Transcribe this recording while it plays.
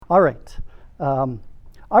All right.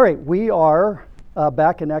 We are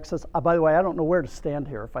back in Exodus. By the way, I don't know where to stand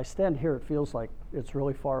here. If I stand here, it feels like it's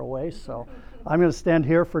really far away, so I'm going to stand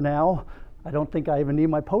here for now. I don't think I even need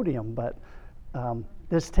my podium, but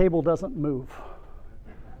this table doesn't move.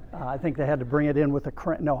 I think they had to bring it in with a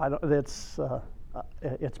crane. No, I don't.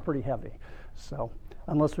 It's pretty heavy. So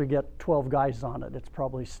unless we get 12 guys on it, it's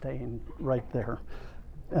probably staying right there.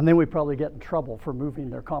 And then we probably get in trouble for moving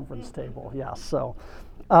their conference table. Yeah, so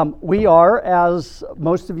we are, as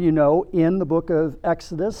most of you know, in the book of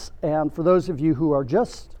Exodus. And for those of you who are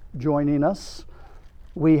just joining us,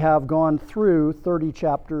 we have gone through 30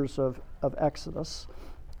 chapters of Exodus.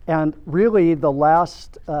 And really, the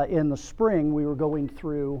last, in the spring, we were going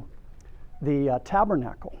through the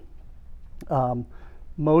tabernacle.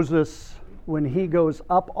 Moses, when he goes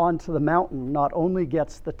up onto the mountain, not only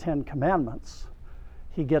gets the 10 Commandments,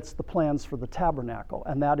 he gets the plans for the tabernacle.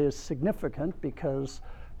 And that is significant because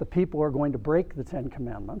the people are going to break the 10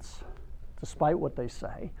 Commandments, despite what they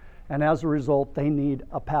say. And as a result, they need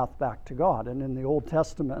a path back to God. And in the Old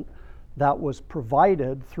Testament, that was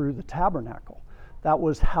provided through the tabernacle. That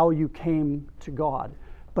was how you came to God.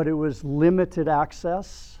 But it was limited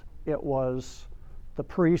access. It was the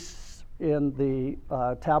priests in the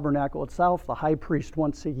tabernacle itself, the high priest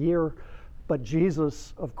once a year. But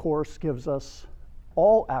Jesus, of course, gives us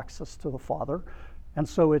all access to the Father. And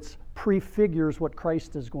so it prefigures what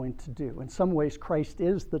Christ is going to do. In some ways, Christ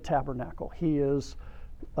is the tabernacle. He is,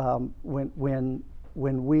 when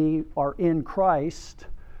we are in Christ,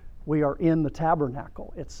 we are in the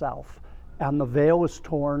tabernacle itself. And the veil is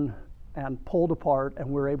torn and pulled apart, and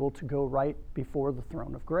we're able to go right before the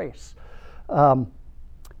throne of grace.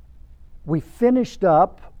 We finished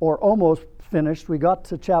up, or almost finished. We got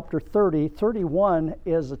to chapter 30. 31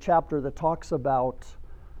 is a chapter that talks about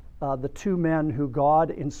the two men who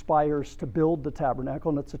God inspires to build the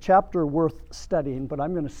tabernacle. And it's a chapter worth studying, but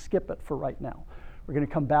I'm going to skip it for right now. We're going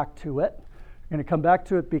to come back to it. We're going to come back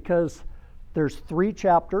to it because there's 3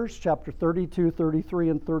 chapters, chapter 32, 33,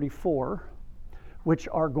 and 34, which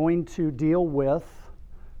are going to deal with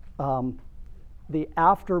the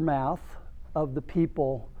aftermath of the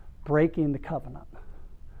people breaking the covenant,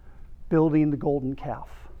 building the golden calf.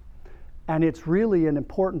 And it's really an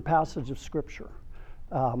important passage of Scripture,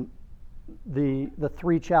 the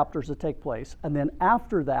 3 chapters that take place. And then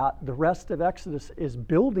after that, the rest of Exodus is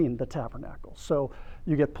building the tabernacle. So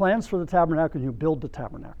you get plans for the tabernacle and you build the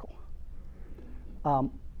tabernacle.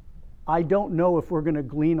 I don't know if we're going to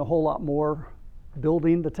glean a whole lot more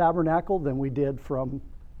building the tabernacle than we did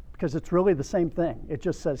because it's really the same thing. It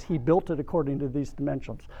just says he built it according to these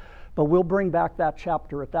dimensions. But we'll bring back that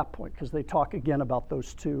chapter at that point because they talk again about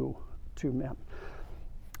those two men.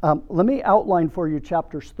 Let me outline for you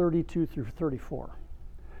chapters 32 through 34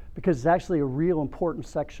 because it's actually a real important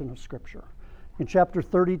section of Scripture. In chapter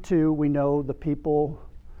 32, we know the people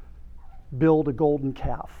build a golden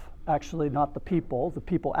calf. Actually, not the people. The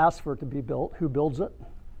people ask for it to be built. Who builds it?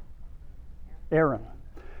 Aaron.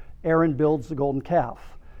 Aaron builds the golden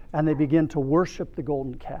calf. And they begin to worship the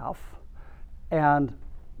golden calf. And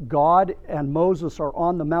God and Moses are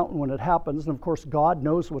on the mountain when it happens. And of course, God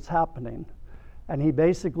knows what's happening. And he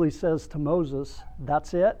basically says to Moses,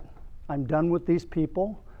 that's it. I'm done with these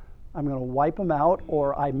people. I'm going to wipe them out,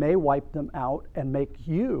 or I may wipe them out and make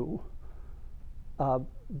you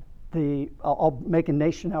I'll make a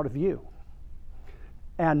nation out of you.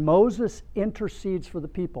 And Moses intercedes for the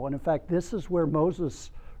people. And in fact, this is where Moses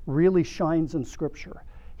really shines in Scripture.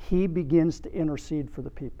 He begins to intercede for the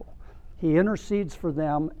people. He intercedes for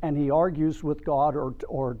them, and he argues with God,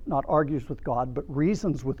 or not argues with God, but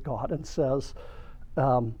reasons with God and says,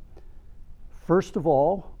 first of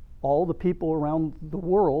all the people around the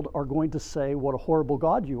world are going to say what a horrible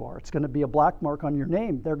God you are. It's going to be a black mark on your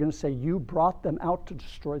name. They're going to say you brought them out to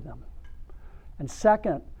destroy them. And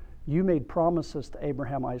second, you made promises to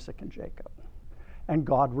Abraham, Isaac, and Jacob. And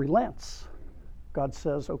God relents. God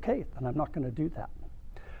says, okay, then I'm not going to do that.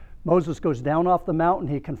 Moses goes down off the mountain.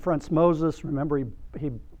 He confronts Moses. Remember,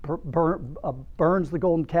 he burns the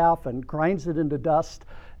golden calf and grinds it into dust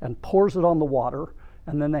and pours it on the water,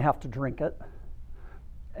 and then they have to drink it.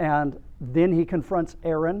 And then he confronts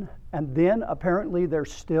Aaron, and then apparently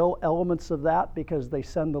there's still elements of that because they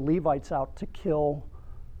send the Levites out to kill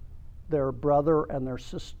their brother and their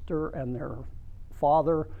sister and their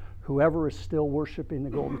father, whoever is still worshiping the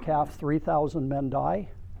golden calf. 3,000 men die.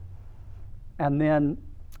 And then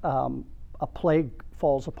a plague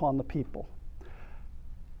falls upon the people.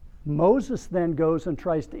 Moses then goes and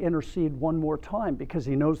tries to intercede one more time because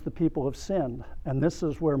he knows the people have sinned. And this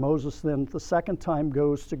is where Moses then the second time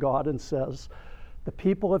goes to God and says, the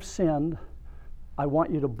people have sinned. I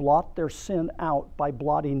want you to blot their sin out by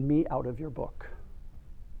blotting me out of your book.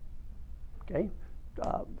 Okay?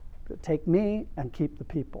 Take me and keep the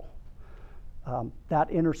people.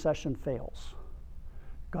 That intercession fails.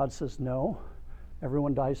 God says, no,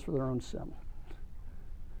 everyone dies for their own sin.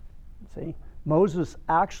 See? Moses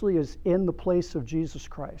actually is in the place of Jesus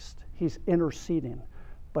Christ. He's interceding,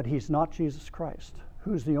 but he's not Jesus Christ,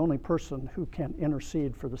 who's the only person who can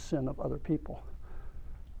intercede for the sin of other people.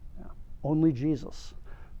 Yeah. Only Jesus.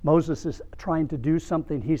 Moses is trying to do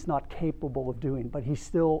something he's not capable of doing, but he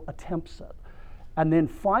still attempts it. And then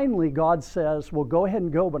finally God says, well, go ahead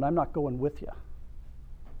and go, but I'm not going with you.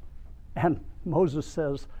 And Moses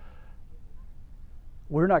says,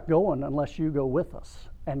 we're not going unless you go with us.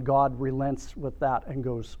 And God relents with that and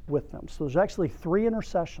goes with them. So there's actually 3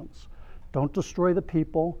 intercessions. Don't destroy the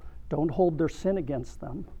people, don't hold their sin against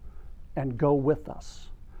them, and go with us.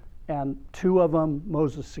 And 2 of them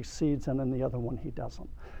Moses succeeds in, and the other one he doesn't.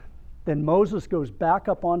 Then Moses goes back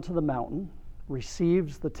up onto the mountain,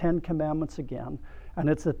 receives the 10 commandments again, and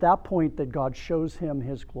it's at that point that God shows him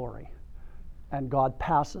his glory. And God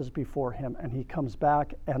passes before him, and he comes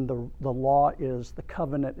back, and the law is, the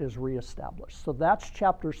covenant is reestablished. So that's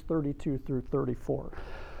chapters 32 through 34.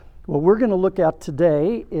 What we're going to look at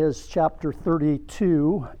today is chapter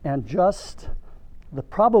 32, and just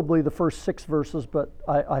probably the first 6 verses, but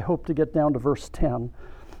I hope to get down to verse 10.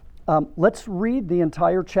 Let's read the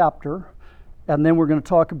entire chapter, and then we're going to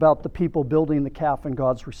talk about the people building the calf and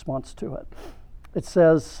God's response to it. It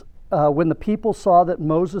says, when the people saw that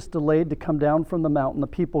Moses delayed to come down from the mountain, the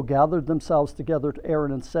people gathered themselves together to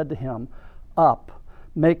Aaron and said to him, up,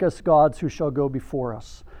 make us gods who shall go before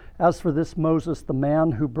us. As for this Moses, the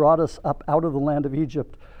man who brought us up out of the land of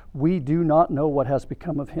Egypt, we do not know what has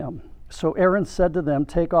become of him. So Aaron said to them,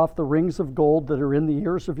 take off the rings of gold that are in the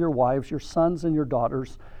ears of your wives, your sons and your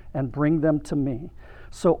daughters, and bring them to me.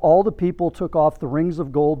 So all the people took off the rings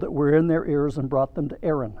of gold that were in their ears and brought them to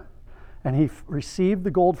Aaron. And he received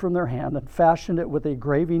the gold from their hand and fashioned it with a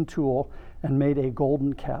graving tool and made a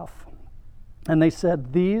golden calf. And they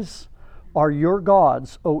said, these are your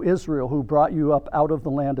gods, O Israel, who brought you up out of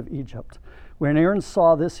the land of Egypt. When Aaron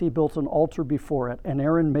saw this, he built an altar before it. And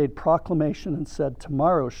Aaron made proclamation and said,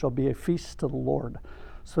 tomorrow shall be a feast to the Lord.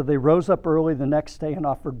 So they rose up early the next day and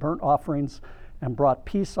offered burnt offerings and brought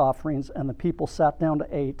peace offerings. And the people sat down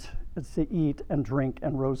to eat and drink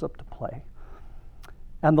and rose up to play.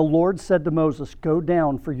 And the Lord said to Moses, go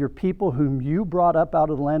down, for your people whom you brought up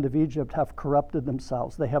out of the land of Egypt have corrupted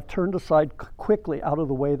themselves. They have turned aside quickly out of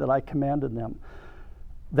the way that I commanded them.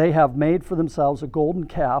 They have made for themselves a golden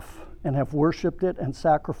calf and have worshipped it and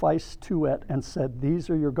sacrificed to it and said, these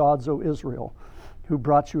are your gods, O Israel, who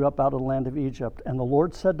brought you up out of the land of Egypt. And the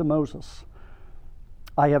Lord said to Moses,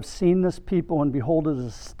 I have seen this people, and behold, it is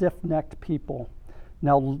a stiff-necked people.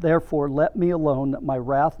 Now, therefore, let me alone, that my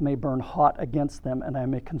wrath may burn hot against them, and I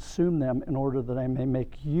may consume them, in order that I may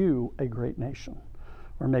make you a great nation,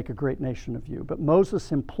 or make a great nation of you. But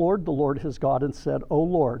Moses implored the Lord his God and said, O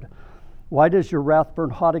Lord, why does your wrath burn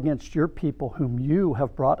hot against your people, whom you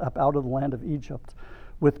have brought up out of the land of Egypt,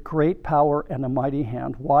 with great power and a mighty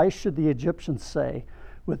hand? Why should the Egyptians say,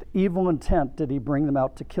 with evil intent did he bring them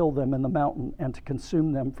out to kill them in the mountain, and to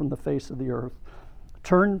consume them from the face of the earth?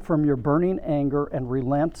 Turn from your burning anger and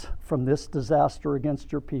relent from this disaster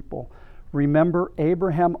against your people. Remember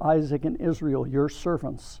Abraham, Isaac, and Israel, your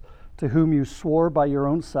servants, to whom you swore by your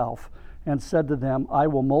own self, and said to them, I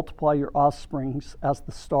will multiply your offsprings as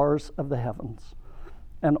the stars of the heavens.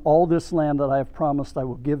 And all this land that I have promised I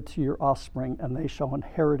will give to your offspring, and they shall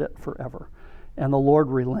inherit it forever. And the Lord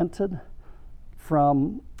relented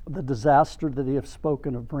from the disaster that he had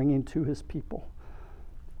spoken of bringing to his people.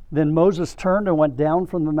 Then Moses turned and went down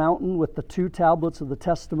from the mountain with the 2 tablets of the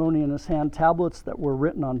testimony in his hand, tablets that were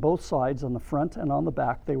written on both sides, on the front and on the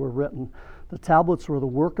back they were written. The tablets were the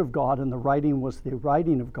work of God, and the writing was the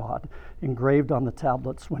writing of God engraved on the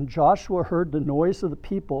tablets. When Joshua heard the noise of the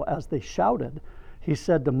people as they shouted, he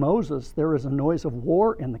said to Moses, there is a noise of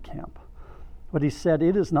war in the camp. But he said,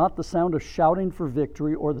 it is not the sound of shouting for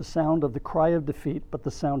victory or the sound of the cry of defeat, but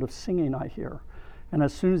the sound of singing I hear. And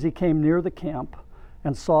as soon as he came near the camp,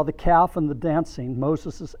 and saw the calf and the dancing,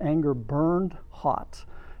 Moses' anger burned hot,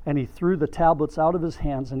 and he threw the tablets out of his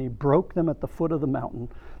hands, and he broke them at the foot of the mountain.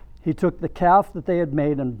 He took the calf that they had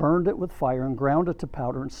made and burned it with fire and ground it to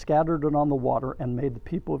powder and scattered it on the water and made the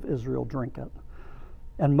people of Israel drink it.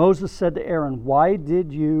 And Moses said to Aaron, what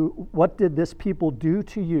did this people do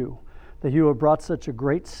to you that you have brought such a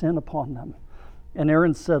great sin upon them? And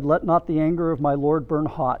Aaron said, let not the anger of my Lord burn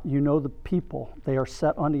hot. You know the people, they are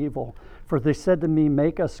set on evil. For they said to me,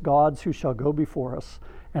 make us gods who shall go before us.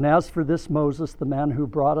 And as for this Moses, the man who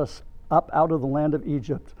brought us up out of the land of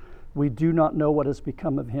Egypt, we do not know what has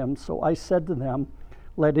become of him. So I said to them,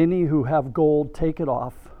 let any who have gold take it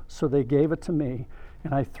off. So they gave it to me,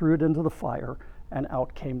 and I threw it into the fire, and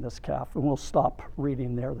out came this calf. And we'll stop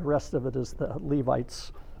reading there. The rest of it is the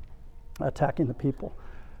Levites attacking the people.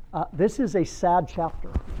 This is a sad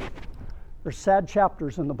chapter. There's sad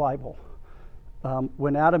chapters in the Bible.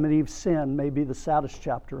 When Adam and Eve sin may be the saddest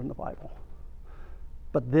chapter in the Bible.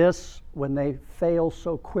 But this, when they fail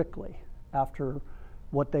so quickly after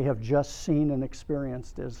what they have just seen and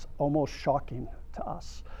experienced, is almost shocking to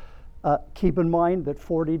us. Keep in mind that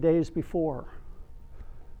 40 days before,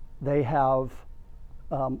 they have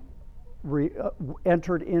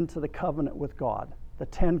entered into the covenant with God. The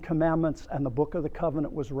 10 Commandments and the book of the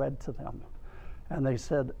covenant was read to them. And they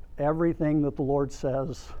said, everything that the Lord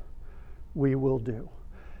says, we will do.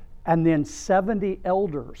 And then 70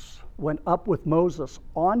 elders went up with Moses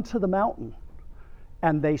onto the mountain,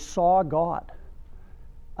 and they saw God.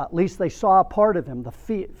 At least they saw a part of him, the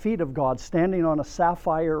feet of God, standing on a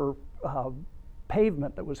sapphire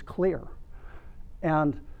pavement that was clear.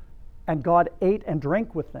 And God ate and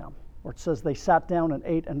drank with them. Or it says they sat down and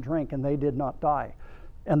ate and drank, and they did not die.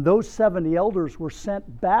 And those 70 elders were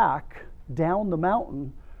sent back down the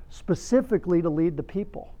mountain specifically to lead the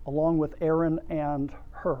people, along with Aaron and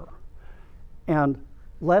Hur. And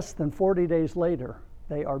less than 40 days later,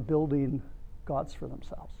 they are building gods for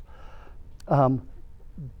themselves.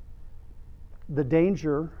 The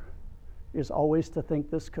danger is always to think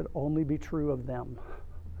this could only be true of them.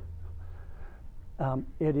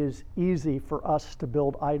 It is easy for us to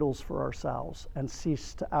build idols for ourselves and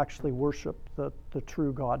cease to actually worship the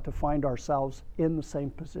true God, to find ourselves in the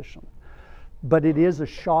same position. But it is a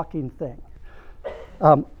shocking thing.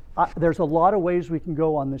 There's a lot of ways we can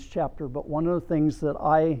go on this chapter, but one of the things that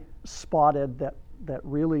I spotted that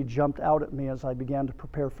really jumped out at me as I began to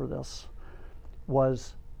prepare for this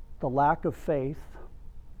was the lack of faith,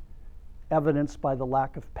 evidenced by the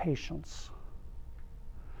lack of patience,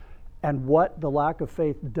 and what the lack of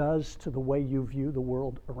faith does to the way you view the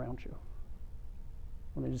world around you.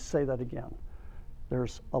 Let me just say that again.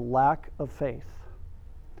 There's a lack of faith.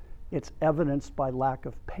 It's evidenced by lack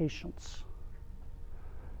of patience.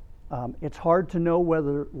 It's hard to know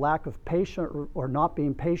whether lack of patience or not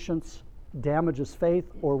being patient damages faith,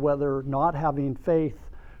 or whether not having faith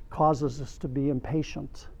causes us to be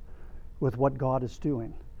impatient with what God is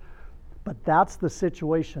doing. But that's the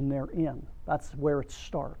situation they're in. That's where it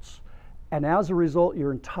starts. And as a result,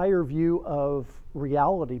 your entire view of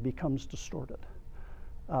reality becomes distorted.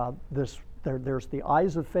 There's the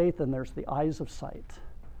eyes of faith and there's the eyes of sight.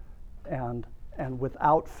 And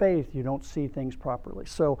without faith, you don't see things properly.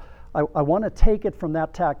 So I want to take it from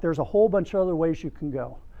that tack. There's a whole bunch of other ways you can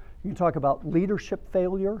go. You can talk about leadership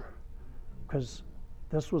failure, because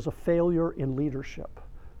this was a failure in leadership.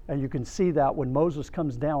 And you can see that when Moses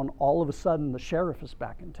comes down, all of a sudden the sheriff is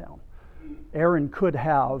back in town. Aaron could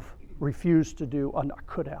have refused to do,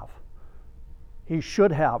 could have. He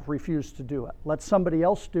should have refused to do it. Let somebody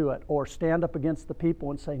else do it, or stand up against the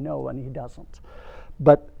people and say no, and he doesn't.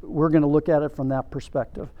 But we're going to look at it from that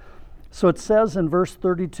perspective. So it says in verse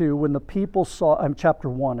 32, when the people saw,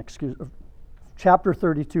 chapter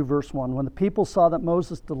 32, verse 1, when the people saw that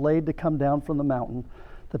Moses delayed to come down from the mountain,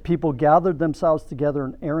 the people gathered themselves together,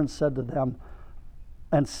 and Aaron said to them,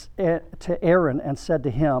 and to Aaron, and said to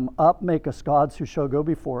him, up, make us gods who shall go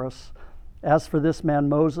before us. As for this man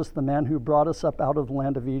Moses, the man who brought us up out of the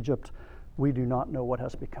land of Egypt, we do not know what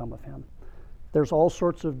has become of him. There's all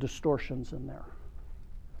sorts of distortions in there.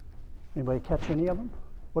 Anybody catch any of them?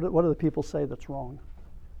 What do the people say that's wrong?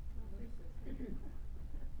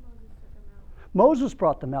 Moses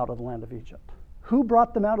brought them out of the land of Egypt. Who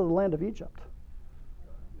brought them out of the land of Egypt?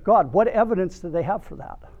 God. What evidence do they have for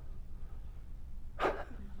that?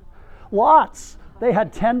 Lots. They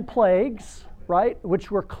had 10 plagues, right, which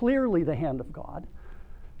were clearly the hand of God.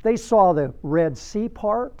 They saw the Red Sea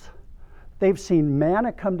part. They've seen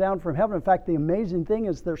manna come down from heaven. In fact, the amazing thing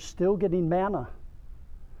is they're still getting manna.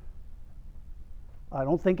 I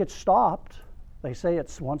don't think it stopped. They say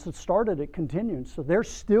once it started, it continued. So they're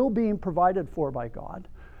still being provided for by God.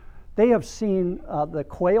 They have seen the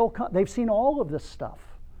quail. They've seen all of this stuff.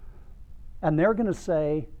 And they're going to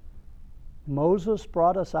say, Moses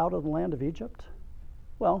brought us out of the land of Egypt?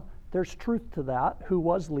 Well, there's truth to that. Who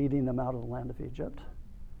was leading them out of the land of Egypt?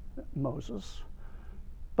 Moses.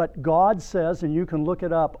 But God says, and you can look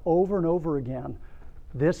it up over and over again,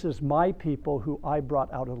 this is my people who I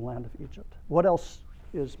brought out of the land of Egypt. What else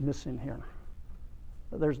is missing here?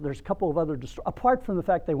 There's a couple of other, apart from the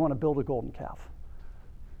fact they want to build a golden calf.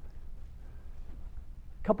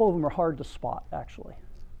 A couple of them are hard to spot, actually.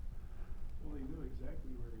 Well, he knew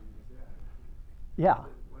exactly where he was at. Yeah.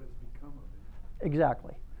 What has become of him.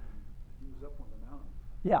 Exactly. He was up on the mountain.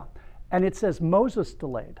 Yeah. And it says Moses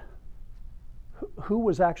delayed. Who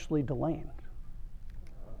was actually delaying?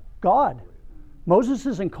 God. Moses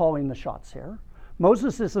isn't calling the shots here.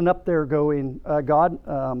 Moses isn't up there going, God,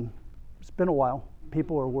 it's been a while.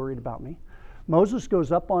 People are worried about me. Moses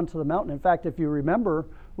goes up onto the mountain. In fact, if you remember,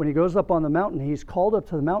 when he goes up on the mountain, he's called up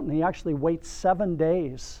to the mountain. He actually waits 7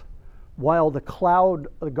 days while the cloud,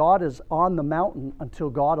 God is on the mountain until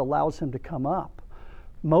God allows him to come up.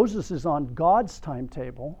 Moses is on God's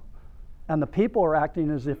timetable, and the people are acting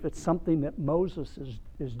as if it's something that Moses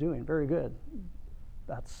is doing. Very good.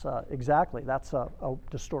 That's exactly, that's a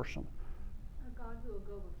distortion. A God who will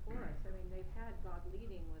go before us. I mean, they've had God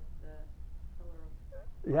leading with the pillar of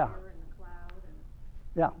Yeah. fire and the cloud. And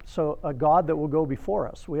Yeah, so a God that will go before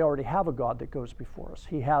us. We already have a God that goes before us.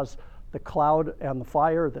 He has the cloud and the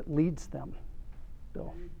fire that leads them.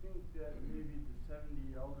 Bill? Do you think that maybe the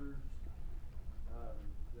 70 elders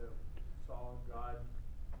that saw God,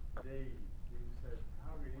 they said,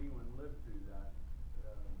 how could anyone live through that?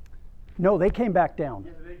 No, they came back down.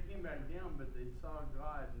 Yeah, they came back down, but they saw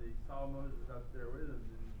God and they saw Moses up there with him,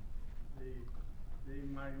 and they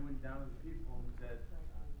might have went down to the people and said,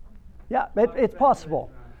 Yeah, it's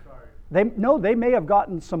possible. I'm sorry. They may have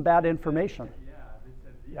gotten some bad information. Yeah, they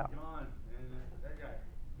said, he's Yeah. gone, and that guy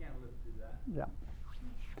can't live through that. Yeah.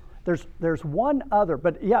 There's one other,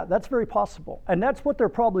 but yeah, that's very possible. And that's what they're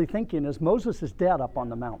probably thinking is Moses is dead up on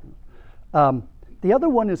the mountain. The other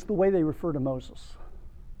one is the way they refer to Moses.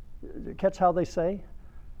 Catch how they say?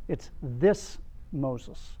 It's this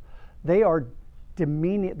Moses. They are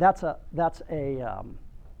demeaning. That's a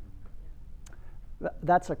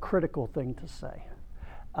critical thing to say.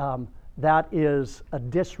 That is a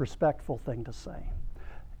disrespectful thing to say.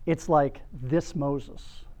 It's like this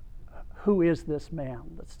Moses. Who is this man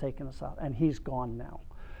that's taken us out? And he's gone now.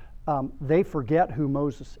 They forget who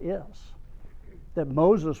Moses is. That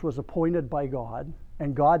Moses was appointed by God,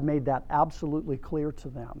 and God made that absolutely clear to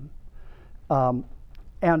them.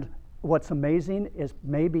 And what's amazing is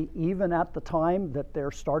maybe even at the time that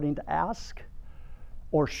they're starting to ask,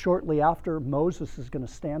 or shortly after, Moses is going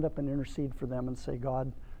to stand up and intercede for them and say,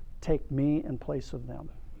 God, take me in place of them.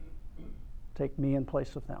 Take me in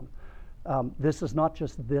place of them. This is not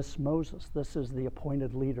just this Moses. This is the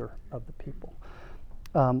appointed leader of the people.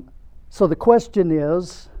 So the question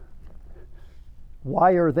is,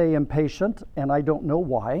 why are they impatient? And I don't know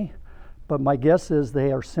why, but my guess is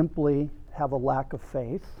they are simply have a lack of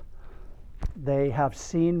faith. They have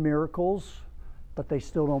seen miracles, but they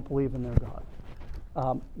still don't believe in their God.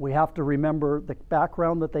 We have to remember the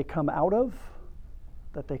background that they come out of,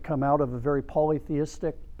 that they come out of a very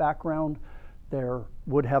polytheistic background. There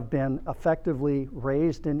would have been effectively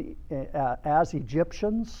raised as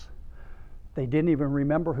Egyptians. They didn't even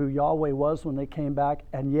remember who Yahweh was when they came back,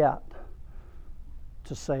 and yet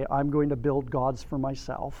to say, I'm going to build gods for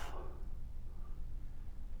myself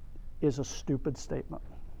is a stupid statement.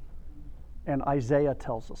 And Isaiah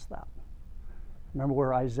tells us that. Remember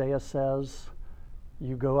where Isaiah says,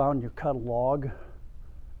 you go out and you cut a log,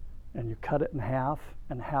 and you cut it in half,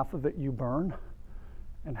 and half of it you burn,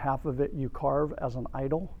 and half of it you carve as an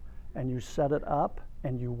idol, and you set it up,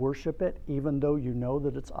 and you worship it, even though you know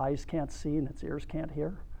that its eyes can't see and its ears can't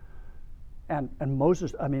hear. And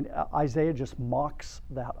Isaiah just mocks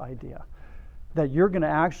that idea. That you're going to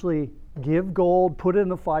actually give gold, put it in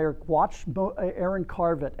the fire, watch Aaron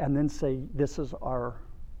carve it, and then say, this is our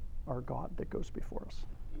God that goes before us.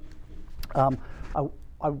 I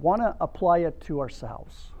want to apply it to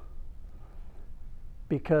ourselves,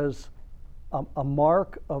 because a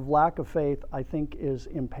mark of lack of faith, I think, is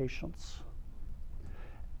impatience.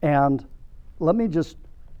 And let me just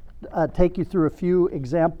take you through a few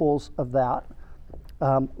examples of that.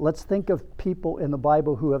 Let's think of people in the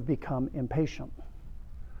Bible who have become impatient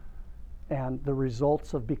and the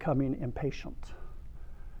results of becoming impatient.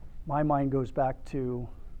 My mind goes back to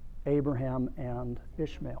Abraham and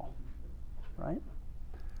Ishmael, right?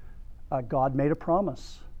 God made a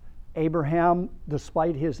promise. Abraham,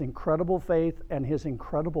 despite his incredible faith and his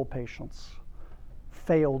incredible patience,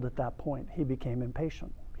 failed at that point. He became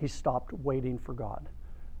impatient. He stopped waiting for God,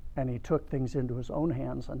 and he took things into his own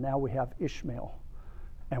hands, and now we have Ishmael,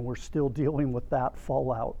 and we're still dealing with that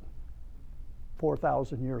fallout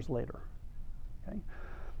 4,000 years later. Okay?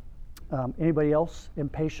 Anybody else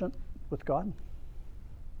impatient with God?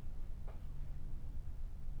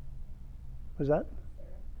 Was that?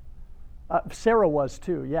 Sarah was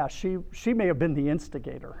too. Yeah, she may have been the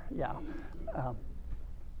instigator. Yeah.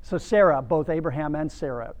 So Sarah, both Abraham and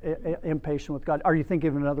Sarah, impatient with God. Are you thinking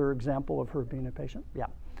of another example of her being impatient? Yeah.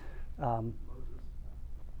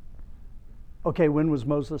 Okay, when was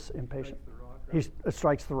Moses impatient? He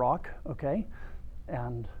strikes the rock, okay,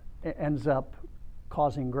 and ends up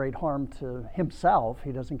causing great harm to himself.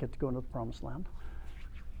 He doesn't get to go into the promised land.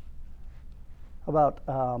 How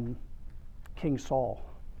about King Saul?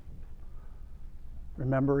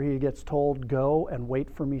 Remember, he gets told, go and wait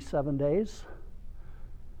for me 7 days.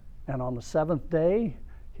 And on the seventh day,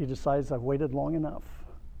 he decides, I've waited long enough.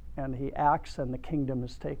 And he acts, and the kingdom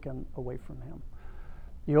is taken away from him.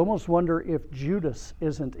 You almost wonder if Judas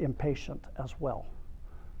isn't impatient as well.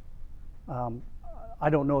 I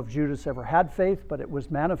don't know if Judas ever had faith, but it was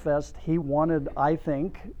manifest. He wanted, I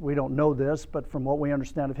think, we don't know this, but from what we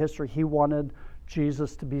understand of history, he wanted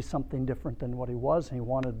Jesus to be something different than what he was. He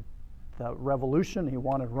wanted the revolution. He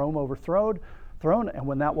wanted Rome overthrown. And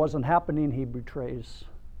when that wasn't happening, he betrays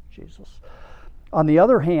Jesus. On the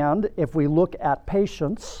other hand, if we look at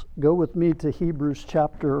patience, go with me to Hebrews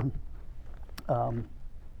chapter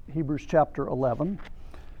 11.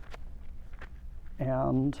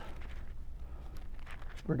 And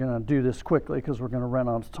we're going to do this quickly because we're going to run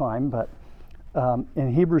out of time. But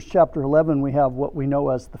in Hebrews chapter 11, we have what we know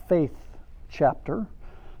as the faith chapter.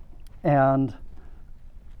 And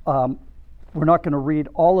we're not going to read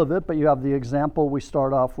all of it, but you have the example. We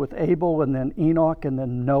start off with Abel and then Enoch and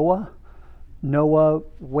then Noah. Noah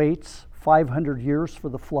waits 500 years for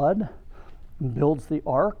the flood and builds the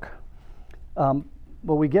ark. But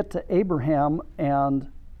we get to Abraham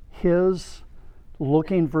and his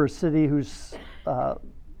looking for a city whose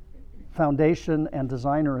foundation and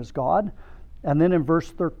designer is God. And then in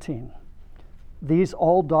verse 13, these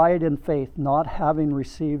all died in faith, not having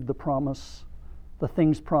received the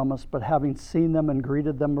things promised, but having seen them and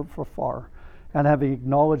greeted them from afar, and having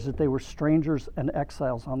acknowledged that they were strangers and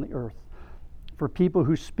exiles on the earth. For people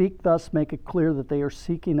who speak thus make it clear that they are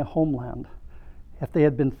seeking a homeland. If they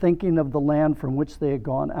had been thinking of the land from which they had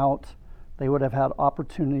gone out, they would have had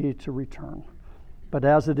opportunity to return. But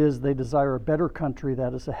as it is, they desire a better country,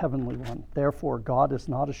 that is a heavenly one. Therefore, God is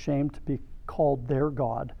not ashamed to be called their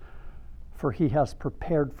God, for he has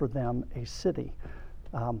prepared for them a city.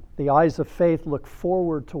 The eyes of faith look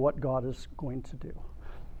forward to what God is going to do.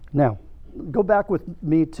 Now, go back with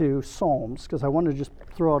me to Psalms, because I want to just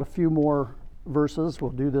throw out a few more verses.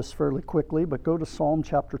 We'll do this fairly quickly, but go to Psalm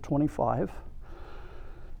chapter 25.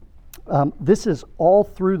 This is all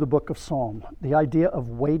through the book of Psalm, the idea of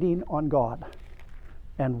waiting on God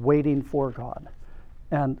and waiting for God.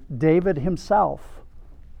 And David himself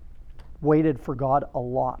waited for God a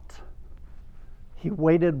lot. He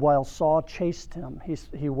waited while Saul chased him.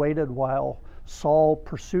 He waited while Saul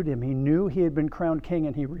pursued him. He knew he had been crowned king,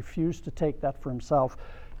 and he refused to take that for himself.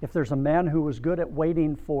 If there's a man who was good at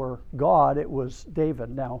waiting for God, it was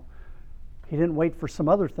David. Now, he didn't wait for some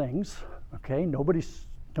other things. Okay, nobody's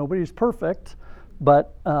perfect,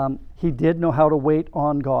 but he did know how to wait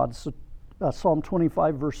on God. So, Psalm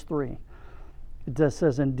 25, verse 3, it just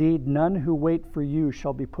says, "Indeed, none who wait for you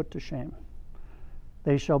shall be put to shame.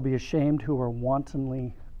 They shall be ashamed who are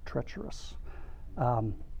wantonly treacherous."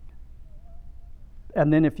 And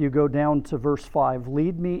then if you go down to verse 5,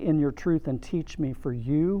 "Lead me in your truth and teach me, for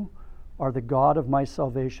you are the God of my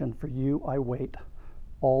salvation. For you I wait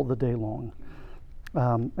all the day long."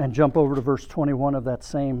 And jump over to verse 21 of that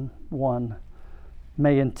same one.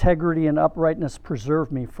 "May integrity and uprightness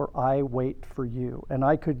preserve me, for I wait for you." And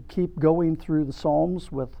I could keep going through the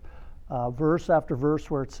Psalms with verse after verse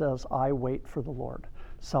where it says, "I wait for the Lord."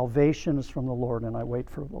 Salvation is from the Lord, and I wait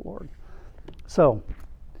for the Lord. So,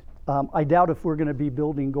 I doubt if we're going to be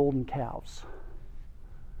building golden calves.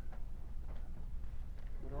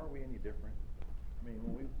 But are we any different? I mean,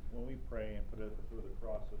 when we pray and put it at the foot of the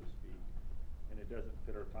cross, so to speak, and it doesn't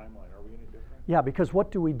fit our timeline, are we any different? Yeah, because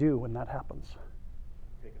what do we do when that happens?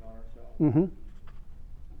 Take it on ourselves? Mm-hmm.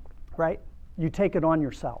 Right? You take it on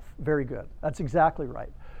yourself. Very good. That's exactly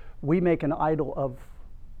right. We make an idol of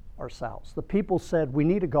ourselves. The people said, we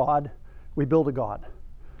need a God. We build a God.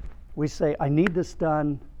 We say, I need this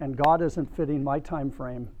done, and God isn't fitting my time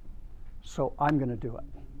frame, so I'm going to do it.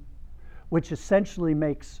 Which essentially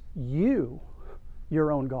makes you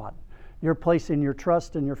your own God. You're placing your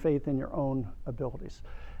trust and your faith in your own abilities.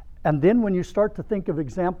 And then when you start to think of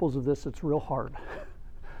examples of this, it's real hard.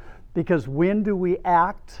 Because when do we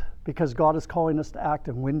act because God is calling us to act,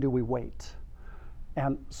 and when do we wait?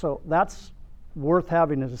 And so that's worth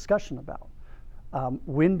having a discussion about.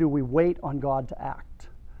 When do we wait on God to act?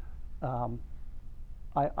 I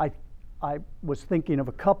was thinking of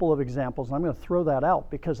a couple of examples, and I'm going to throw that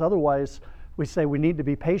out, because otherwise we say we need to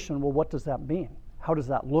be patient. Well, what does that mean? how does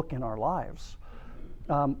that look in our lives?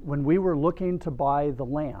 When we were looking to buy the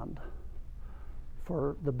land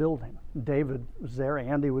for the building, David was there,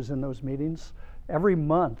 Andy was in those meetings. Every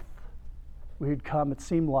month we'd come, it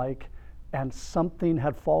seemed like, and something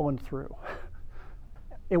had fallen through.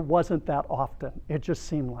 It wasn't that often. It just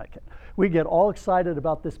seemed like it. We'd get all excited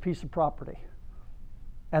about this piece of property,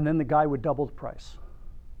 and then the guy would double the price.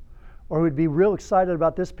 Or we'd be real excited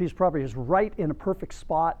about this piece of property. It's right in a perfect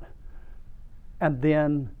spot, and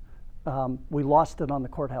then we lost it on the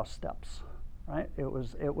courthouse steps, right? It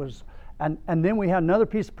was, and then we had another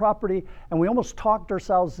piece of property, and we almost talked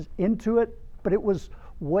ourselves into it, but it was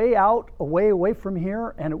way out, away from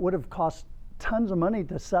here, and it would have cost tons of money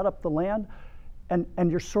to set up the land,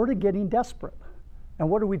 and you're sort of getting desperate. And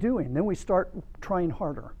what are we doing? Then we start trying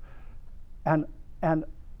harder. And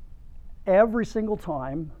every single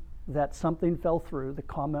time that something fell through, the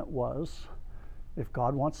comment was, if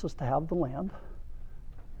God wants us to have the land,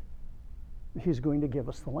 He's going to give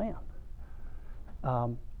us the land.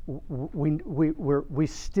 We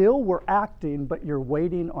still were acting, but you're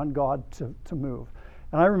waiting on God to move.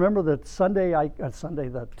 And I remember that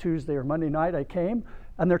the Tuesday or Monday night I came,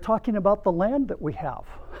 and they're talking about the land that we have.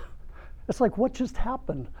 It's like, what just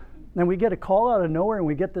happened? And we get a call out of nowhere, and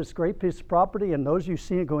we get this great piece of property, and those you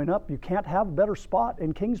see it going up, you can't have a better spot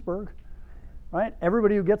in Kingsburg, right?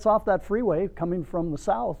 Everybody who gets off that freeway coming from the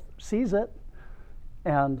south sees it,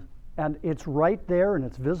 and it's right there, and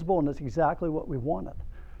it's visible, and it's exactly what we wanted.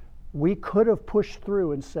 We could have pushed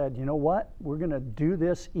through and said, you know what, we're going to do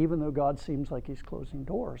this even though God seems like He's closing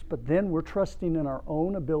doors. But then we're trusting in our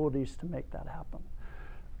own abilities to make that happen.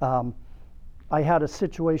 I had a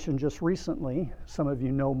situation just recently, some of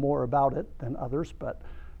you know more about it than others, but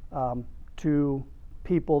two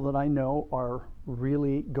people that I know are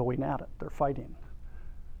really going at it. They're fighting.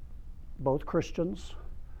 Both Christians,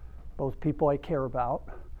 both people I care about,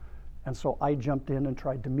 and so I jumped in and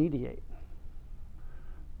tried to mediate.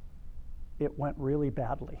 It went really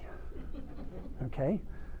badly, okay?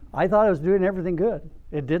 I thought I was doing everything good.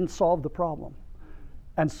 It didn't solve the problem.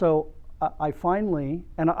 And so I finally,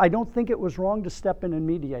 and I don't think it was wrong to step in and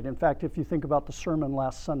mediate. In fact, if you think about the sermon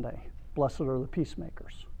last Sunday, blessed are the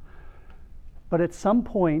peacemakers. But at some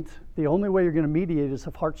point, the only way you're going to mediate is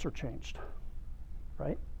if hearts are changed,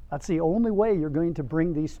 right? That's the only way you're going to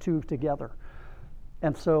bring these two together.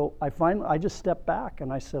 And so I just stepped back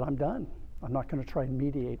and I said, I'm done. I'm not going to try and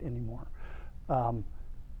mediate anymore.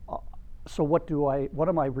 So what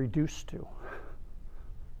am I reduced to?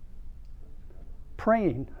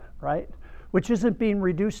 Praying, right? Which isn't being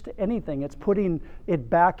reduced to anything. It's putting it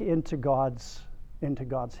back into God's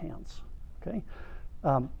hands. Okay.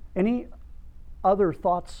 Any other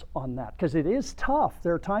thoughts on that? Because it is tough.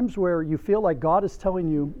 There are times where you feel like God is telling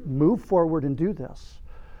you, move forward and do this.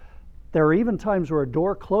 There are even times where a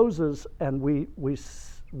door closes and we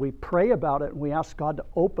pray about it and we ask God to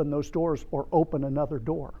open those doors or open another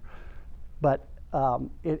door. But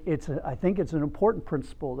I think it's an important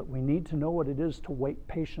principle that we need to know what it is to wait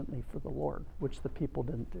patiently for the Lord, which the people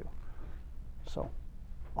didn't do. So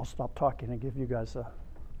I'll stop talking and give you guys a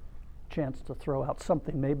chance to throw out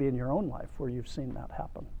something maybe in your own life where you've seen that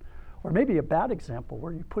happen. Or maybe a bad example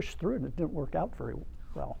where you pushed through and it didn't work out very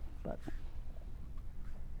well. But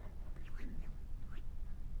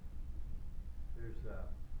there's a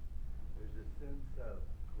sense of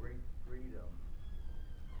great freedom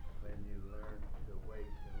when you learn to wait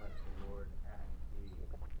and let the Lord act.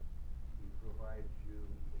 He provides you.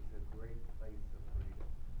 It's a great place of freedom.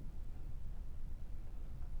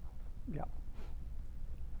 yeah.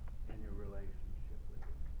 In your relationship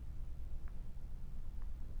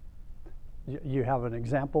with Him. You have an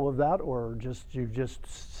example of that, or you just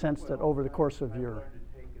sensed it over the course of your... I've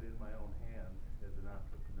learned to take it in my own hands as an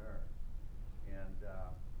entrepreneur. And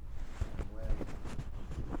when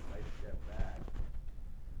I stepped back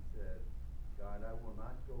and said, God, I will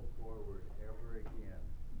not go forward ever again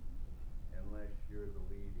unless you're the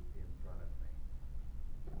lead in front of me.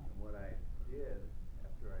 And what I did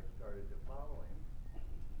after I started to follow Him,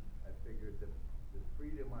 I figured that the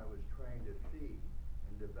freedom I was trying to seek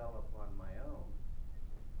and develop on my own,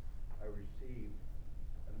 I received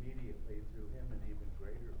immediately through Him an even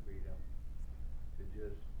greater freedom to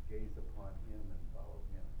just gaze upon Him and follow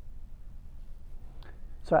Him.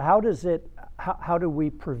 So how do we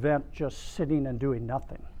prevent just sitting and doing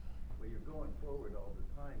nothing? Well, you're going forward all the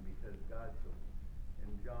time because God's,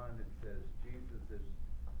 in John it says, Jesus is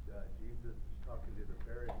talking to the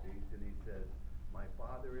Pharisees and He says, my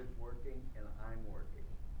Father is working and I'm working.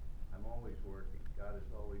 I'm always working. God has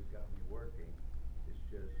always got me working. It's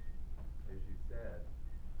just, as you said,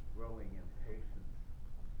 growing in patience.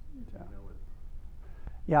 Yeah. You know,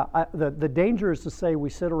 Yeah, the danger is to say we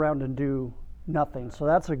sit around and do nothing. So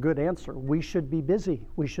that's a good answer. We should be busy.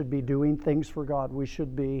 We should be doing things for God. We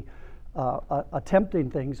should be attempting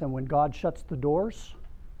things. And when God shuts the doors,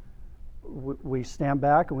 we stand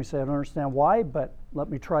back and we say, I don't understand why, but let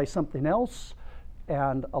me try something else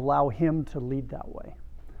and allow Him to lead that way.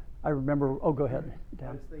 I remember, go ahead, Dan.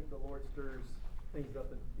 I just think the Lord stirs things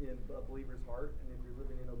up in a believer's heart, and if you're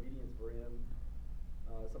living in obedience for Him,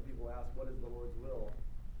 some people ask, what is the Lord's will?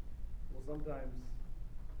 Well, sometimes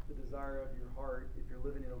the desire of your heart, if you're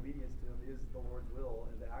living in obedience to Him, is the Lord's will,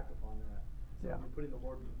 and to act upon that. So Yeah. if you're putting the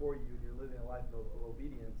Lord before you and you're living a life of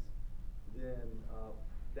obedience, then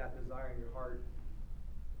that desire in your heart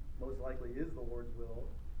most likely is the Lord's will,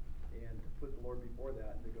 and to put the Lord before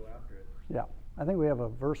that and to go after it. Yeah, I think we have a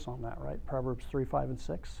verse on that, right? Proverbs 3, 5, and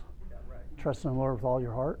 6. Yeah, right. Trust in the Lord with all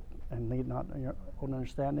your heart and lead not in your own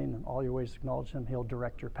understanding, and all your ways acknowledge Him. He'll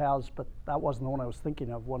direct your paths. But that wasn't the one I was thinking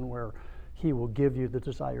of, one where He will give you the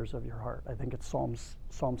desires of your heart. I think it's Psalm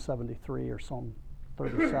 73 or Psalm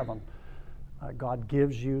 37. God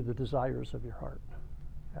gives you the desires of your heart.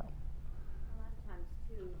 Yeah. A lot of times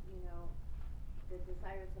too, the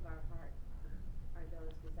desires of our heart are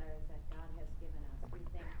those desires that God has given us. We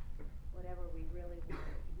think whatever we really want,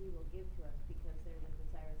 He will give to us because they're the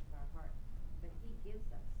desires of our heart. But He gives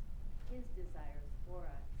us His desires for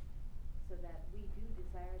us so that we do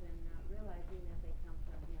desire them, not realizing that they come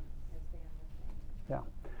from Him, as Dan was saying. Yeah.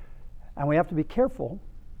 And we have to be careful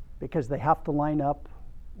because they have to line up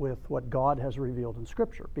with what God has revealed in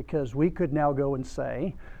Scripture. Because we could now go and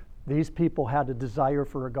say, these people had a desire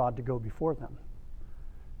for a God to go before them.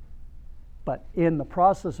 But in the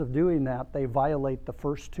process of doing that, they violate the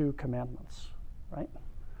first two commandments, right?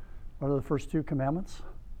 What are the first two commandments?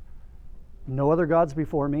 No other gods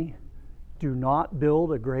before me. Do not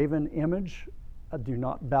build a graven image. Do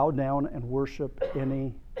not bow down and worship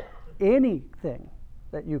anything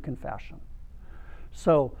that you can fashion.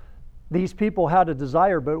 So these people had a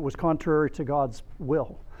desire, but it was contrary to God's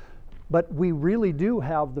will. But we really do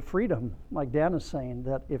have the freedom, like Dan is saying,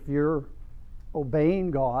 that if you're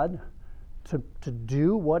obeying God, to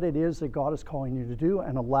do what it is that God is calling you to do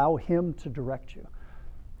and allow Him to direct you.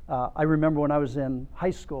 I remember when I was in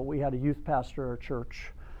high school, we had a youth pastor at our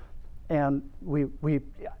church, and we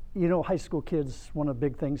high school kids, one of the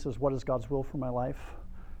big things is, what is God's will for my life?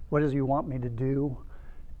 What does He want me to do?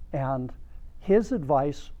 And his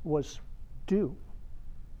advice was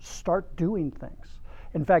start doing things.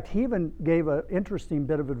 In fact, he even gave an interesting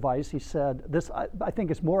bit of advice. He said, this I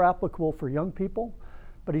think is more applicable for young people,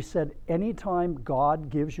 but he said, anytime God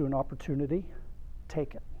gives you an opportunity,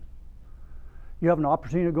 take it. You have an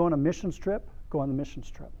opportunity to go on a missions trip, go on the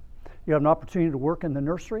missions trip. You have an opportunity to work in the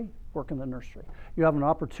nursery, work in the nursery. You have an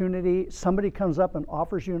opportunity, somebody comes up and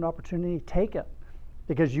offers you an opportunity, take it.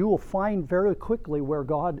 Because you will find very quickly where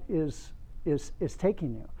God is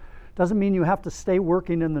taking you. Doesn't mean you have to stay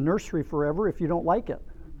working in the nursery forever if you don't like it.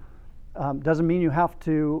 Doesn't mean you have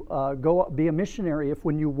to go be a missionary if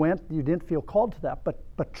when you went you didn't feel called to that.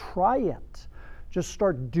 But try it. Just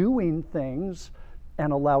start doing things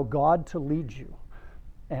and allow God to lead you.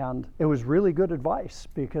 And it was really good advice,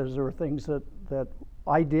 because there were things that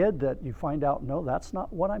I did that you find out, no, that's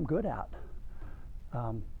not what I'm good at.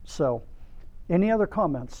 So any other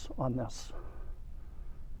comments on this?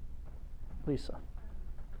 Lisa.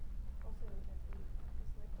 Also, that we, just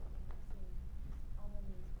like what we were saying, on the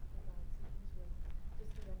knees before God, seeking His will, just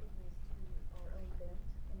to recognize too our own bent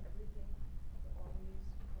in everything, we're always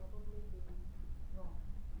probably doing wrong.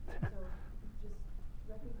 So just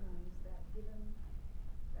recognize that given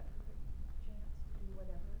that perfect chance to do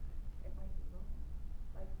whatever, it might be wrong.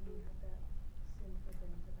 Like we have that sinful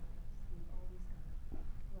bent about us. We've always got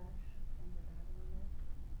flesh and we're battling it.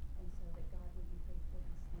 And so that God would be faithful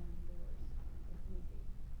to slamming doors if need be,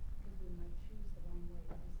 because we might choose the wrong way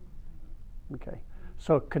every single time. Okay.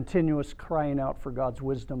 So continuous crying out for God's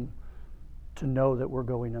wisdom to know that we're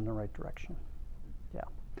going in the right direction. Yeah.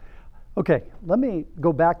 Okay, let me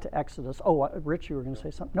go back to Exodus. Oh, Rich, you were going to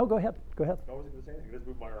say something? No, go ahead. Go ahead. I wasn't going to say anything. I just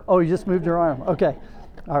moved my arm. Oh, you just moved your arm. Okay.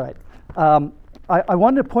 All right. I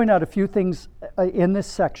wanted to point out a few things in this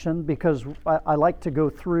section, because I like to go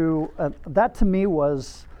through. That to me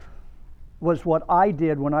was what I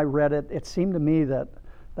did when I read it. It seemed to me that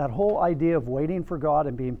whole idea of waiting for God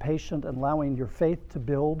and being patient and allowing your faith to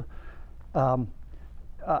build,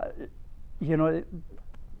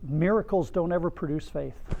 miracles don't ever produce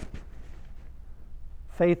faith.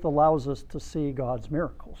 Faith allows us to see God's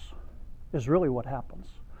miracles, is really what happens.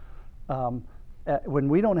 When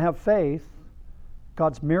we don't have faith,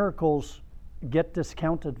 God's miracles get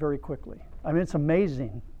discounted very quickly. I mean, it's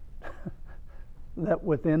amazing that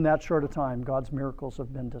within that short of time, God's miracles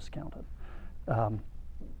have been discounted.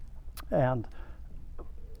 And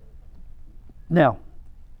now,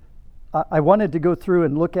 I wanted to go through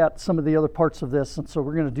and look at some of the other parts of this, and so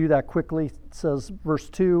we're going to do that quickly. It says, verse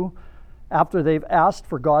 2, after they've asked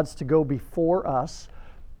for gods to go before us.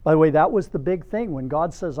 By the way, that was the big thing. When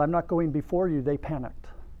God says, I'm not going before you, they panicked.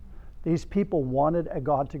 These people wanted a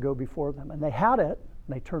God to go before them, and they had it,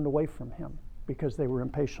 and they turned away from him because they were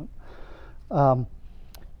impatient.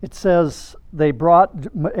 It says,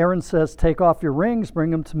 Aaron says, take off your rings, bring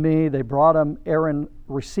them to me. They brought them. Aaron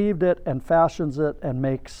received it and fashions it and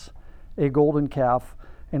makes a golden calf.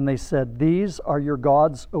 And they said, these are your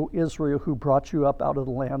gods, O Israel, who brought you up out of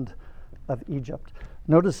the land of Egypt.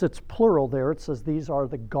 Notice it's plural there. It says, these are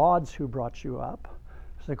the gods who brought you up.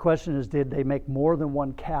 So the question is, did they make more than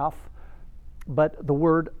one calf? But the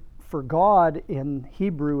word for God in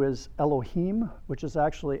Hebrew is Elohim, which is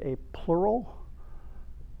actually a plural.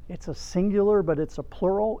 It's a singular, but it's a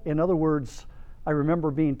plural. In other words, I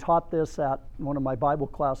remember being taught this at one of my Bible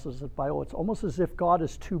classes at Bio. It's almost as if God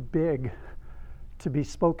is too big to be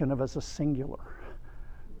spoken of as a singular.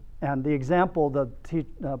 And the example the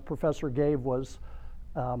professor gave was,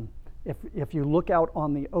 if you look out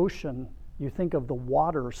on the ocean, you think of the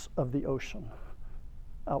waters of the ocean.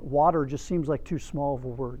 Water just seems like too small of a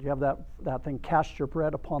word. You have that thing, cast your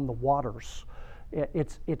bread upon the waters.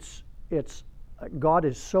 It's God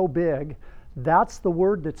is so big. That's the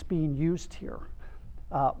word that's being used here.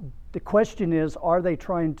 The question is, are they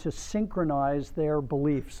trying to synchronize their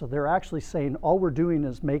beliefs? So they're actually saying, all we're doing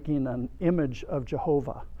is making an image of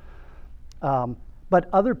Jehovah. But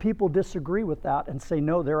other people disagree with that and say,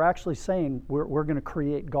 no, they're actually saying we're going to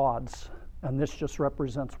create gods, and this just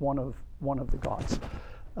represents one of the gods.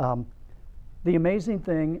 The amazing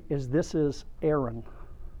thing is, this is Aaron.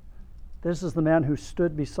 This is the man who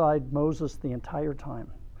stood beside Moses the entire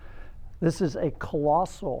time. This is a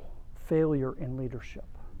colossal failure in leadership,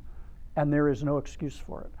 and there is no excuse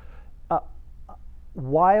for it.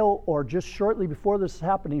 While or just shortly before this is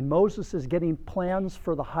happening, Moses is getting plans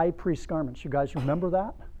for the high priest's garments. You guys remember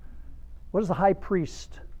that? What does the high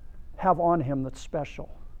priest have on him that's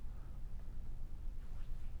special?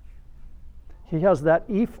 He has that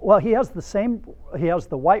he has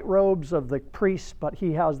the white robes of the priest, but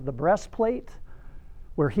he has the breastplate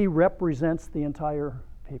where he represents the entire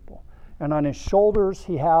people. And on his shoulders,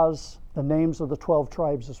 he has the names of the 12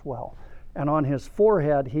 tribes as well. And on his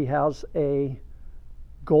forehead, he has a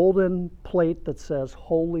golden plate that says,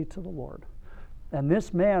 Holy to the Lord. And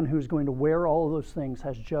this man who's going to wear all of those things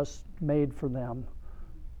has just made for them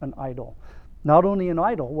an idol. Not only an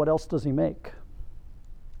idol, what else does he make?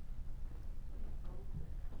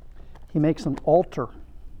 He makes an altar.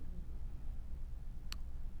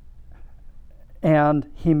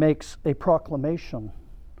 And he makes a proclamation.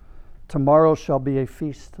 Tomorrow shall be a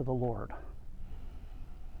feast to the Lord.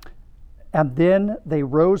 And then they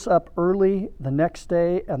rose up early the next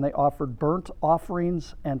day, and they offered burnt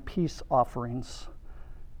offerings and peace offerings.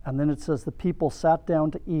 And then it says the people sat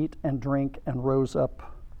down to eat and drink and rose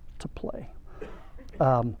up to play.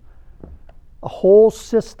 A whole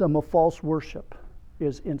system of false worship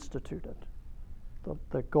is instituted.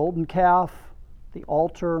 The golden calf, the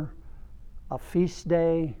altar, a feast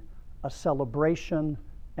day, a celebration,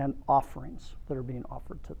 and offerings that are being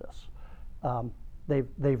offered to this.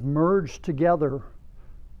 They've merged together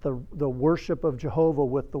the worship of Jehovah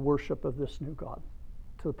with the worship of this new God,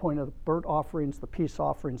 to the point of the burnt offerings, the peace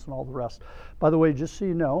offerings, and all the rest. By the way, just so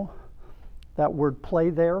you know, that word play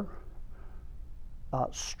there,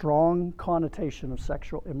 strong connotation of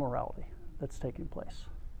sexual immorality that's taking place.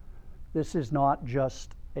 This is not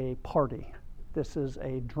just a party. This is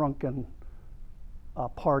a drunken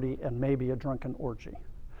party and maybe a drunken orgy.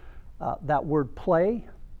 That word play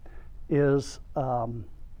is the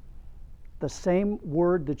same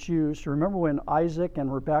word that's used. Remember when Isaac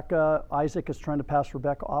is trying to pass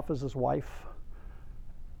Rebekah off as his wife,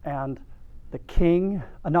 and the king,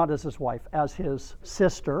 not as his wife, as his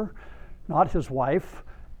sister, not his wife,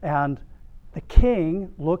 and the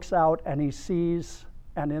king looks out and he sees,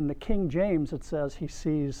 and in the King James it says he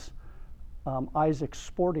sees Isaac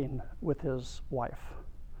sporting with his wife.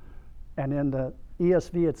 And in the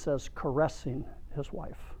ESV it says caressing his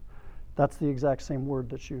wife. That's the exact same word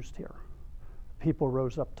that's used here. People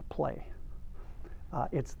rose up to play.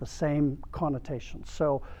 It's the same connotation.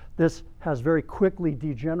 So this has very quickly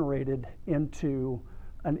degenerated into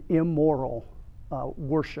an immoral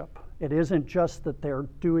worship. It isn't just that they're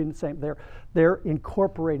doing the same, they're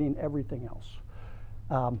incorporating everything else.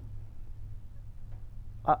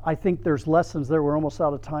 I think there's lessons there. We're almost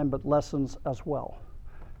out of time, but lessons as well.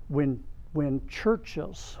 When when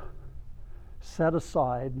churches set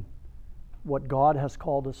aside what God has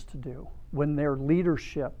called us to do, when their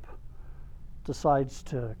leadership decides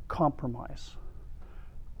to compromise,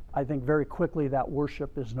 I think very quickly that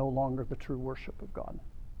worship is no longer the true worship of God.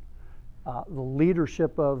 The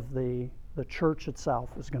leadership of the church itself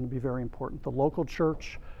is going to be very important. The local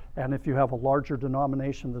church, and if you have a larger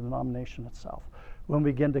denomination, the denomination itself. When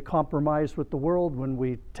we begin to compromise with the world, when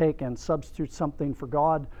we take and substitute something for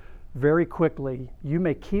God, very quickly, you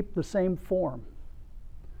may keep the same form,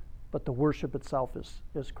 but the worship itself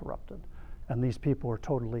is corrupted. And these people are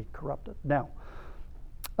totally corrupted. Now,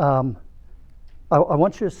 I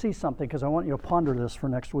want you to see something, because I want you to ponder this for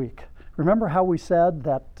next week. Remember how we said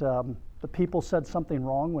that the people said something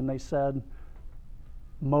wrong when they said,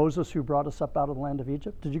 Moses who brought us up out of the land of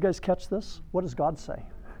Egypt? Did you guys catch this? What does God say?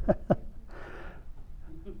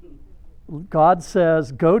 God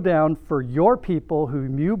says, go down, for your people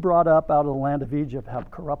whom you brought up out of the land of Egypt have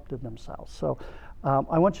corrupted themselves. So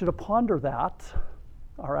I want you to ponder that,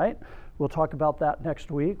 all right? We'll talk about that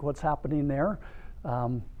next week, what's happening there.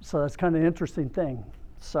 So that's kind of an interesting thing.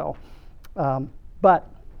 So, but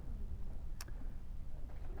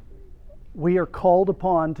we are called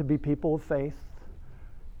upon to be people of faith.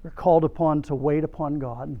 We're called upon to wait upon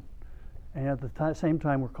God. And at the same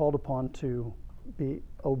time, we're called upon to be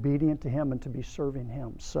obedient to Him and to be serving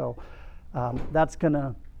Him. So that's going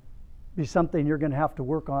to be something you're going to have to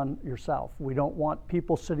work on yourself. We don't want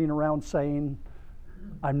people sitting around saying,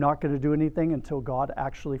 I'm not going to do anything until God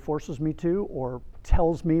actually forces me to, or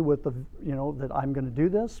tells me with that I'm going to do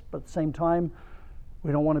this. But at the same time,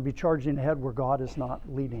 we don't want to be charging ahead where God is not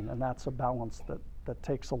leading, and that's a balance that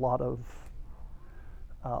takes a lot of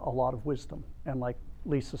wisdom, and like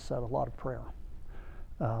Lisa said, a lot of prayer,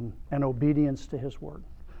 and obedience to His word.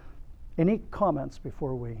 Any comments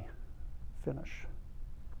before we finish?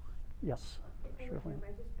 Yes, Shirley.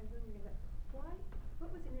 What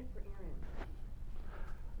was in it for Aaron?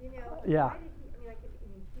 Yeah. Why did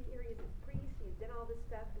he is a priest, he's done all this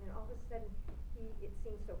stuff, and then all of a sudden, it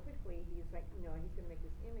seems so quickly, he's like, he's going to make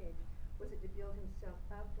this image. Was it to build himself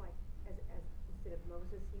up, like, as instead of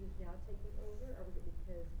Moses, he was now taking over? Or was it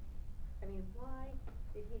because, why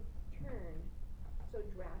did he turn so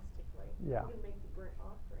drastically? Yeah. He make the burnt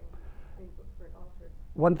offering, burnt altar.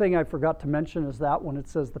 One thing I forgot to mention is that when it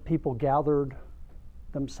says the people gathered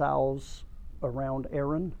themselves around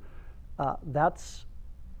Aaron, that's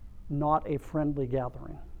not a friendly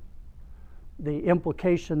gathering. The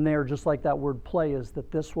implication there, just like that word play, is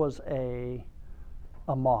that this was a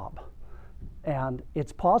mob. And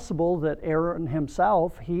it's possible that Aaron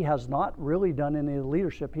himself, he has not really done any of the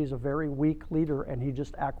leadership. He's a very weak leader, and he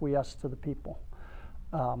just acquiesced to the people.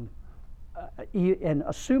 And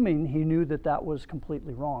assuming he knew that was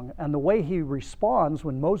completely wrong. And the way he responds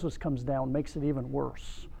when Moses comes down makes it even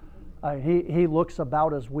worse. He looks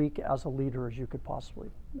about as weak as a leader as you could possibly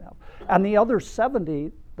have. And the other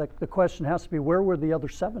 70, the question has to be, where were the other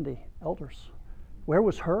 70 elders? Where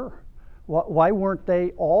was her? Why weren't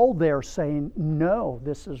they all there saying, no,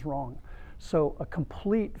 this is wrong? So a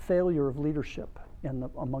complete failure of leadership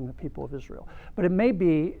among the people of Israel. But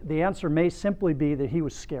the answer may simply be that he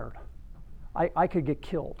was scared. I could get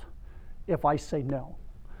killed if I say no.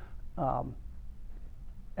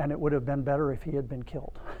 And it would have been better if he had been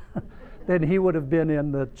killed. Then he would have been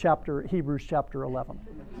in the Hebrews chapter 11,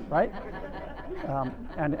 right?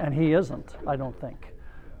 And he isn't, I don't think.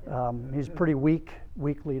 He's a pretty weak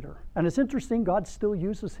leader. And it's interesting, God still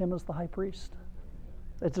uses him as the high priest.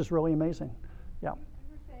 It's just really amazing. Yeah. You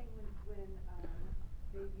were saying when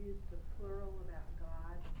they used the plural about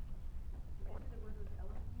God, the word was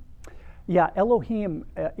Elohim? Yeah, Elohim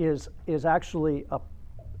is actually a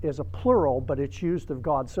plural, but it's used of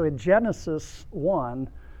God. So in Genesis 1,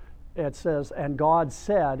 it says, and God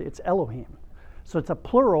said, it's Elohim. So it's a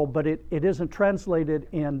plural, but it isn't translated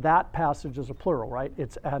in that passage as a plural, right?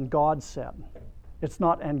 It's and God said. It's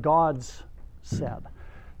not and God's said.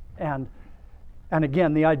 And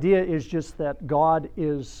again, the idea is just that God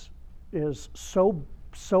is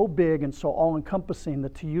so big and so all-encompassing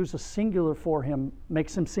that to use a singular for him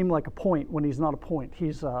makes him seem like a point when he's not a point.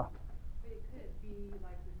 He's a... But it could be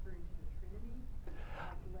like referring to the Trinity.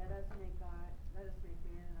 Let us make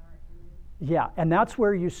man in our image. Yeah, and that's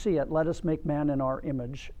where you see it. Let us make man in our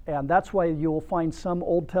image. And that's why you'll find some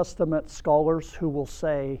Old Testament scholars who will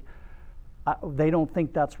say they don't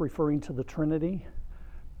think that's referring to the Trinity,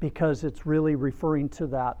 because it's really referring to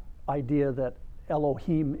that idea that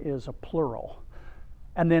Elohim is a plural.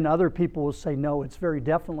 And then other people will say, no, it's very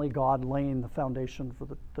definitely God laying the foundation for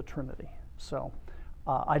the Trinity. So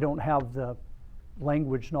I don't have the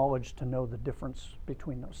language knowledge to know the difference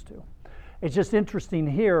between those two. It's just interesting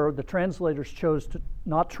here, the translators chose to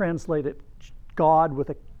not translate it God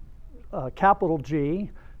with a capital G,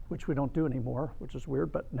 which we don't do anymore, which is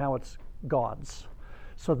weird, but now it's gods.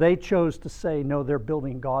 So they chose to say, no, they're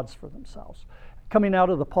building gods for themselves. Coming out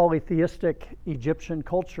of the polytheistic Egyptian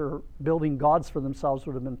culture, building gods for themselves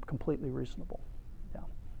would have been completely reasonable. Yeah.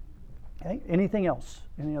 Okay. Anything else?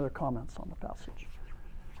 Any other comments on the passage?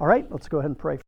 All right, let's go ahead and pray.